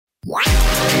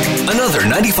Another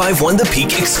 95.1 The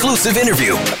Peak exclusive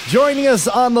interview. Joining us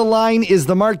on the line is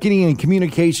the Marketing and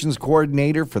Communications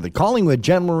Coordinator for the Collingwood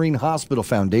General Marine Hospital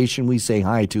Foundation. We say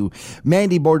hi to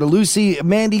Mandy Bortolussi.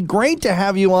 Mandy, great to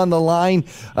have you on the line.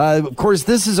 Of course,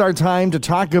 this is our time to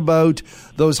talk about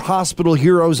those hospital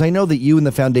heroes. I know that you and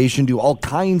the foundation do all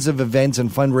kinds of events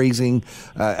and fundraising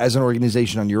as an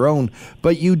organization on your own,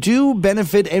 but you do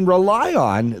benefit and rely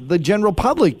on the general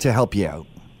public to help you out.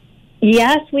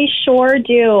 Yes, we sure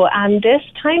do. This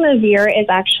time of year is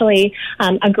actually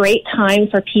a great time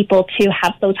for people to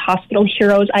have those hospital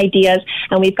heroes ideas.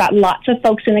 And we've got lots of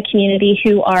folks in the community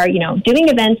who are, doing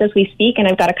events as we speak. And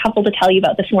I've got a couple to tell you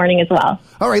about this morning as well.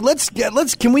 All right,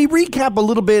 can we recap a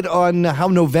little bit on how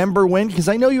November went? Because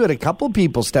I know you had a couple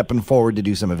people stepping forward to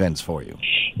do some events for you.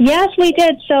 Yes, we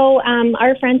did. So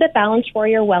our friends at Balanced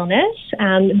Warrior Wellness,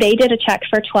 they did a check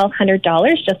for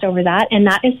 $1,200, just over that. And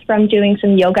that is from doing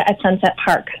some yoga at Sunset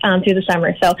Park through the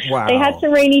summer. So wow. They had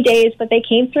some rainy days, but they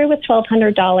came through with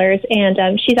 $1,200,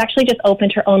 and she's actually just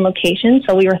opened her own location.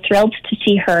 So we were thrilled to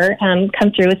see her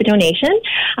come through with a donation.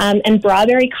 And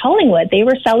Strawberry Collingwood, they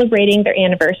were celebrating their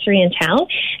anniversary in town.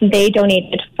 They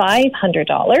donated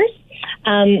 $500.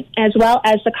 As well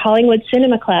as the Collingwood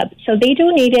Cinema Club. So they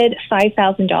donated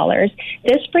 $5,000.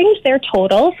 This brings their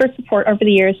total for support over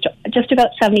the years to just about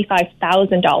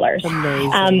 $75,000.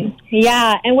 Amazing.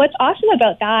 Yeah, and what's awesome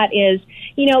about that is,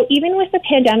 even with the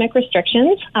pandemic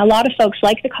restrictions, a lot of folks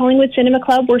like the Collingwood Cinema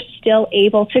Club were still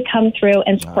able to come through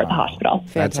and support the hospital.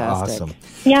 That's Fantastic. awesome.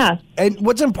 Yeah. And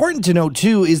what's important to note,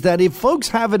 too, is that if folks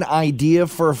have an idea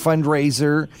for a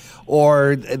fundraiser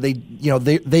or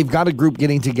they've got a group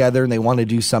getting together and they want to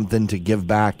do something to give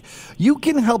back, you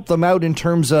can help them out in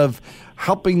terms of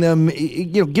helping them,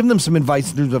 give them some advice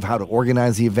in terms of how to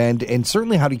organize the event and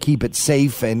certainly how to keep it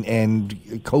safe and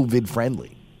COVID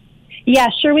friendly. Yeah,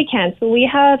 sure we can. So we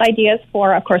have ideas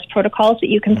for, of course, protocols that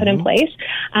you can put in place.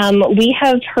 We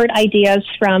have heard ideas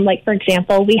from, for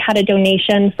example, we had a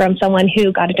donation from someone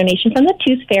who got a donation from the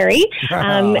Tooth Fairy.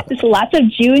 There's lots of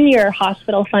junior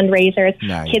hospital fundraisers,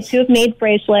 nice. Kids who have made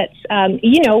bracelets.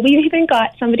 We've even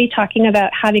got somebody talking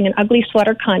about having an ugly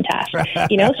sweater contest.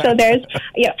 So there's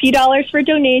a few dollars for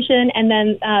donation, and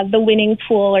then the winning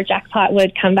pool or jackpot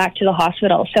would come back to the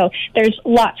hospital. So there's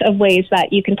lots of ways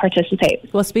that you can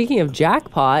participate. Well, speaking of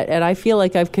jackpot, and I feel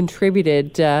like I've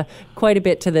contributed quite a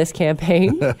bit to this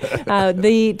campaign.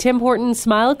 The Tim Hortons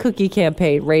Smile Cookie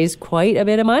campaign raised quite a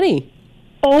bit of money.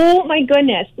 Oh, my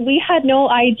goodness. We had no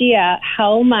idea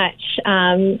how much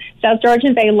South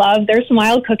Georgian Bay love their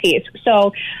smile cookies.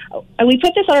 So we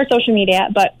put this on our social media,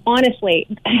 but honestly,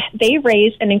 they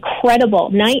raised an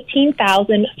incredible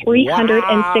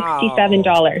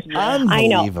 $19,367. Wow.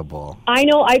 Unbelievable. I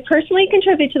know. I personally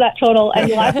contributed to that total, and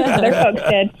lots of other folks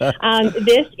did.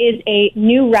 This is a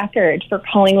new record for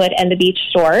Collingwood and the Beach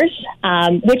stores,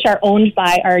 which are owned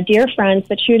by our dear friends,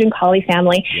 the Chute and Colley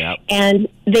family. Yep. And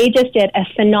they just did a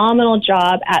phenomenal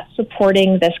job at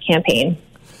supporting this campaign.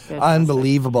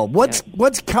 Unbelievable. What's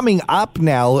coming up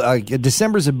now?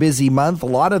 December's a busy month, a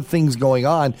lot of things going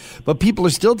on, but people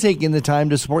are still taking the time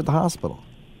to support the hospital.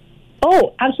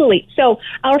 Oh, absolutely. So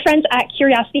our friends at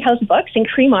Curiosity House Books in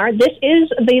Creemar, this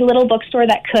is the little bookstore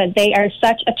that could. They are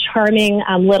such a charming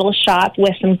little shop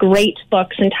with some great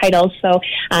books and titles. So,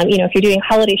 if you're doing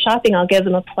holiday shopping, I'll give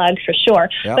them a plug for sure.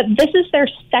 Yep. But this is their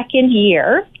second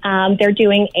year. They're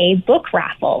doing a book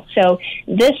raffle. So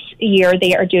this year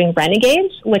they are doing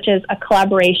Renegades, which is a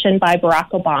collaboration by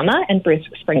Barack Obama and Bruce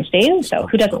Springsteen. So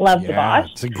who doesn't love the boss?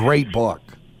 It's a great book.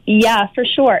 Yeah, for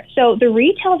sure. So the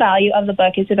retail value of the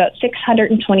book is about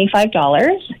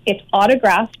 $625. It's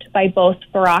autographed by both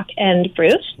Barack and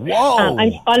Bruce. Whoa!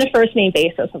 I'm on a first-name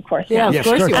basis, of course. Yeah, of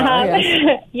course you are.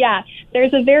 Yes. Yeah,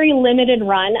 there's a very limited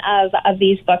run of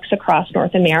these books across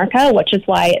North America, which is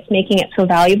why it's making it so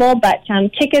valuable. But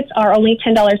tickets are only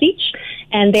 $10 each,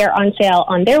 and they're on sale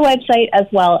on their website as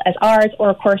well as ours. Or,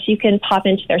 of course, you can pop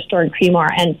into their store in Creemar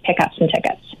and pick up some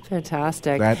tickets.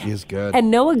 Fantastic. That is good.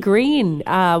 And Noah Green,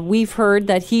 we've heard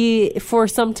that he, for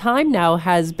some time now,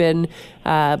 has been,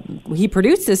 he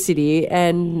produced this CD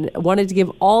and wanted to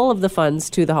give all of the funds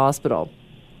to the hospital.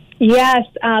 Yes.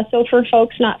 So for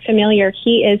folks not familiar,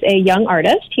 he is a young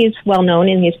artist. He's well known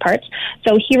in these parts.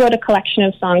 So he wrote a collection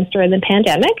of songs during the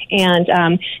pandemic and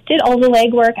did all the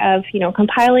legwork of,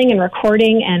 compiling and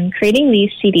recording and creating these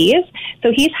CDs.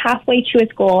 So he's halfway to his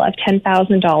goal of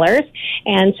 $10,000.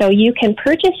 And so you can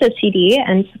purchase a CD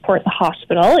and support the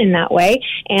hospital in that way.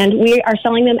 And we are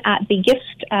selling them at the gift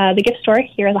store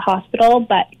here at the hospital.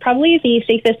 But probably the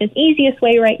safest and easiest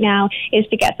way right now is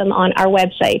to get them on our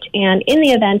website. And in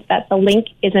the event that the link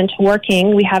isn't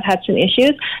working, we have had some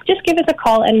issues, just give us a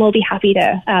call and we'll be happy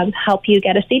to help you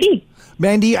get a CD.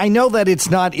 Mandy, I know that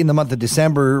it's not in the month of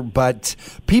December, but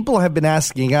people have been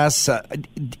asking us,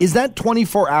 is that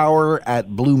 24-hour at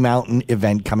Blue Mountain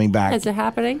event coming back? Is it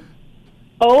happening?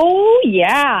 Oh,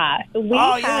 yeah.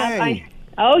 Yay.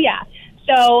 Oh, yeah.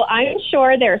 So I'm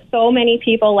sure there are so many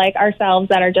people like ourselves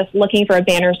that are just looking for a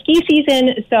banner ski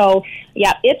season. So,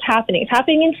 yeah, it's happening. It's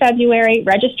happening in February.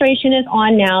 Registration is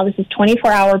on now. This is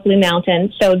 24-hour Blue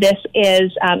Mountain. So this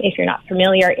is, if you're not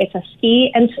familiar, it's a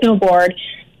ski and snowboard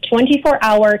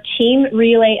 24-hour team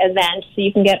relay event. So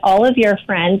you can get all of your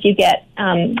friends. You get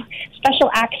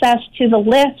special access to the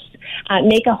lifts.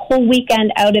 Make a whole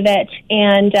weekend out of it.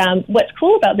 And what's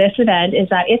cool about this event is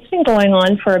that it's been going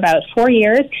on for about 4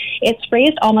 years. It's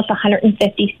raised almost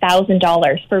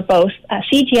 $150,000 for both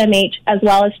CGMH as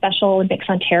well as Special Olympics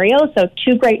Ontario. So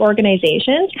two great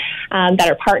organizations that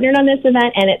are partnered on this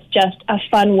event, and it's just a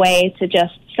fun way to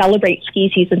just celebrate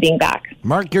ski season being back.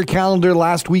 Mark your calendar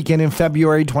last weekend in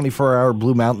February, 24-hour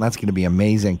Blue Mountain. That's going to be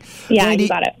amazing. Yeah, Mandy, you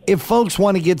got it. If folks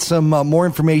want to get some more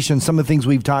information, some of the things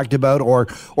we've talked about, or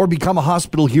become a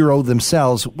hospital hero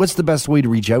themselves, what's the best way to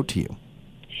reach out to you?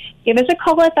 Give us a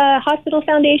call at the Hospital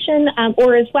Foundation,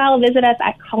 or as well visit us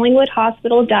at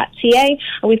collingwoodhospital.ca.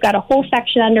 We've got a whole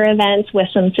section under events with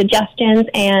some suggestions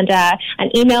and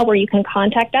an email where you can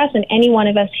contact us, and any one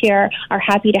of us here are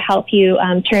happy to help you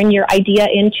turn your idea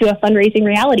into a fundraising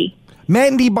reality.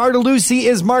 Mandy Bortolussi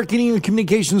is Marketing and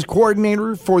Communications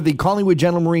Coordinator for the Collingwood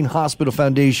General Marine Hospital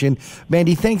Foundation.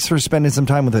 Mandy, thanks for spending some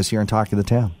time with us here on Talk of the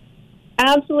Town.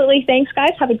 Absolutely. Thanks,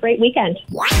 guys. Have a great weekend.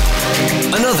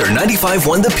 Another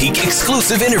 95.1 The Peak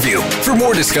exclusive interview. For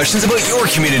more discussions about your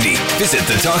community, visit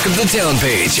the Talk of the Town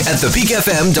page at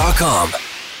thepeakfm.com.